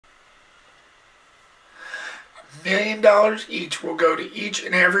$1 million each will go to each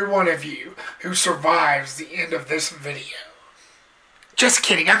and every one of you who survives the end of this video. Just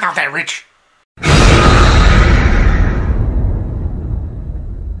kidding, I'm not that rich.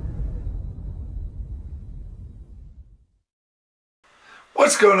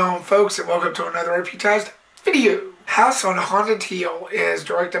 What's going on, folks, and welcome to another reputation video. House on Haunted Hill is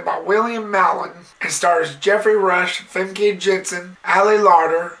directed by William Malone and stars Geoffrey Rush, Famke Jansson,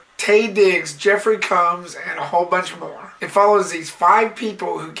 Larter, Taye Diggs, Jeffrey Combs, and a whole bunch more. It follows these 5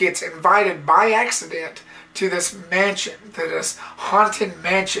 people who gets invited by accident to this mansion, to this haunted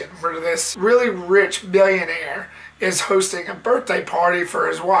mansion where this really rich billionaire is hosting a birthday party for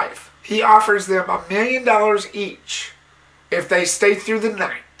his wife. He offers them $1 million each if they stay through the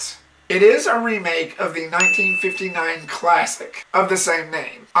night. It is a remake of the 1959 classic of the same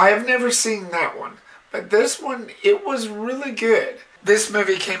name. I have never seen that one, but this one, it was really good. This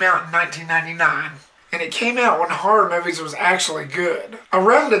movie came out in 1999, and it came out when horror movies was actually good.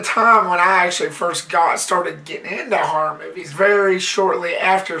 Around the time when I actually first started getting into horror movies, very shortly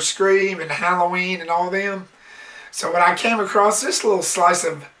after Scream and Halloween and all them. So when I came across this little slice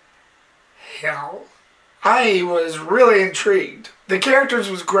of hell, I was really intrigued. The characters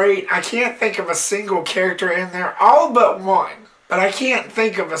was great. I can't think of a single character in there, all but one. But I can't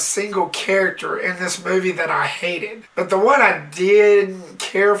think of a single character in this movie that I hated. But the one I didn't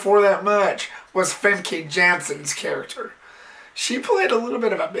care for that much was Famke Jansson's character. She played a little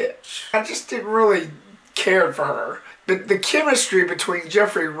bit of a bitch. I just didn't really care for her. But the chemistry between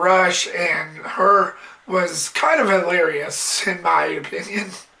Geoffrey Rush and her was kind of hilarious, in my opinion.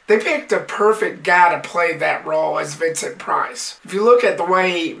 They picked a perfect guy to play that role as Vincent Price. If you look at the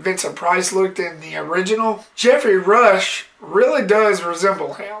way Vincent Price looked in the original, Geoffrey Rush really does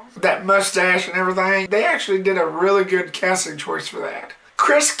resemble him. That mustache and everything, they actually did a really good casting choice for that.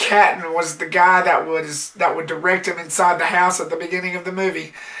 Chris Catton was the guy that would direct him inside the house at the beginning of the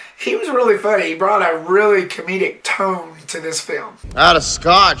movie. He was really funny. He brought a really comedic tone to this film. Out of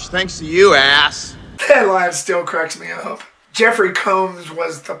scotch, thanks to you, ass. That line still cracks me up. Jeffrey Combs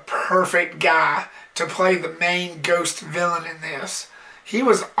was the perfect guy to play the main ghost villain in this. He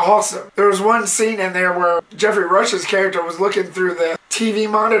was awesome. There was one scene in there where Geoffrey Rush's character was looking through the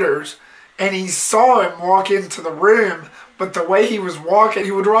TV monitors and he saw him walk into the room, but the way he was walking,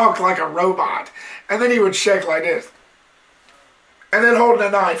 he would walk like a robot. And then he would shake like this. And then holding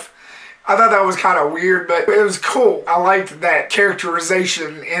a knife. I thought that was kind of weird, but it was cool. I liked that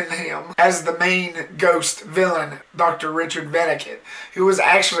characterization in him as the main ghost villain, Dr. Richard Bennicket, who was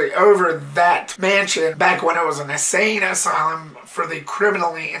actually over that mansion back when it was an insane asylum for the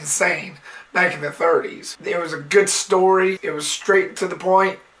criminally insane back in the 30s. It was a good story. It was straight to the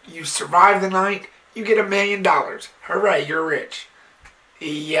point. You survive the night, you get $1 million. Hooray, you're rich.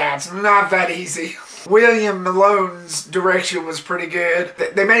 Yeah, it's not that easy. William Malone's direction was pretty good.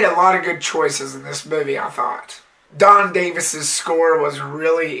 They made a lot of good choices in this movie, I thought. Don Davis's score was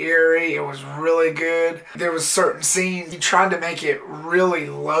really eerie. It was really good. There was certain scenes, he tried to make it really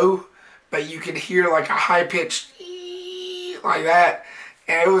low, but you could hear like a high-pitched like that.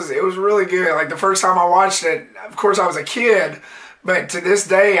 And it was really good. Like the first time I watched it, of course I was a kid, but to this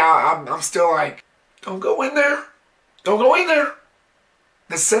day, I'm still like, don't go in there. Don't go in there.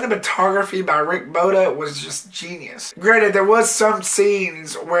 The cinematography by Rick Boda was just genius. Granted, there was some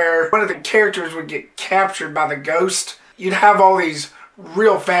scenes where one of the characters would get captured by the ghost. You'd have all these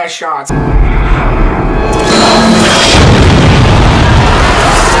real fast shots.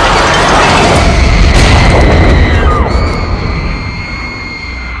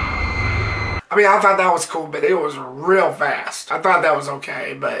 I mean, I thought that was cool, but it was real fast. I thought that was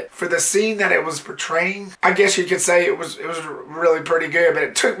okay, but for the scene that it was portraying, I guess you could say it was really pretty good, but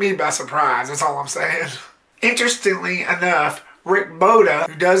it took me by surprise, that's all I'm saying. Interestingly enough, Rick Boda,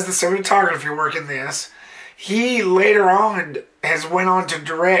 who does the cinematography work in this, he later on has went on to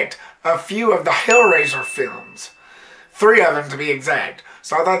direct a few of the Hellraiser films. 3 of them to be exact.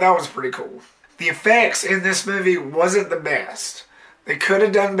 So I thought that was pretty cool. The effects in this movie wasn't the best. They could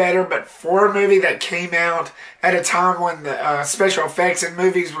have done better, but for a movie that came out at a time when the special effects in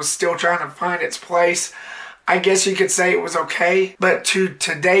movies was still trying to find its place, I guess you could say it was okay. But to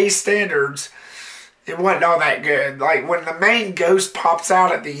today's standards, it wasn't all that good. Like when the main ghost pops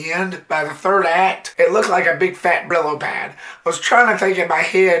out at the end by the 3rd act, it looked like a big fat Brillo pad. I was trying to think in my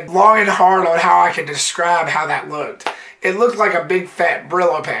head long and hard on how I could describe how that looked. It looked like a big fat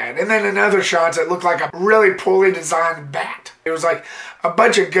Brillo pad. And then in other shots, it looked like a really poorly designed bat. It was like a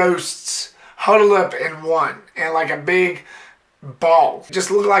bunch of ghosts huddled up in one. And like a big ball. It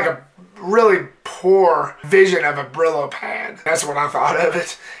just looked like a really poor vision of a Brillo pad. That's what I thought of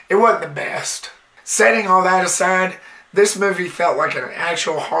it. It wasn't the best. Setting all that aside, this movie felt like an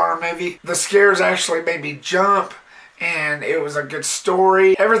actual horror movie. The scares actually made me jump, and it was a good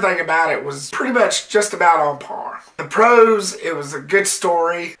story. Everything about it was pretty much just about on par. The pros, it was a good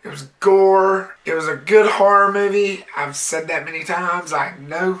story. It was gore. It was a good horror movie. I've said that many times, I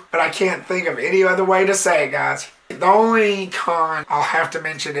know, but I can't think of any other way to say it, guys. The only con I'll have to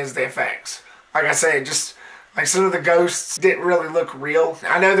mention is the effects. Like I said, just like some of the ghosts didn't really look real.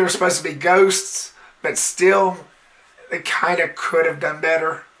 I know they were supposed to be ghosts, but still, they kind of could have done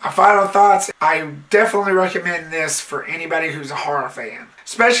better. My final thoughts, I definitely recommend this for anybody who's a horror fan,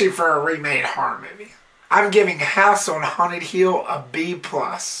 especially for a remade horror movie. I'm giving House on Haunted Hill a B+.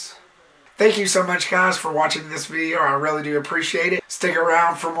 Thank you so much, guys, for watching this video. I really do appreciate it. Stick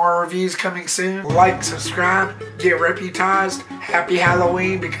around for more reviews coming soon. Like, subscribe, get reputized. Happy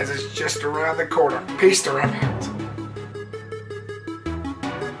Halloween, because it's just around the corner. Peace to Remnant.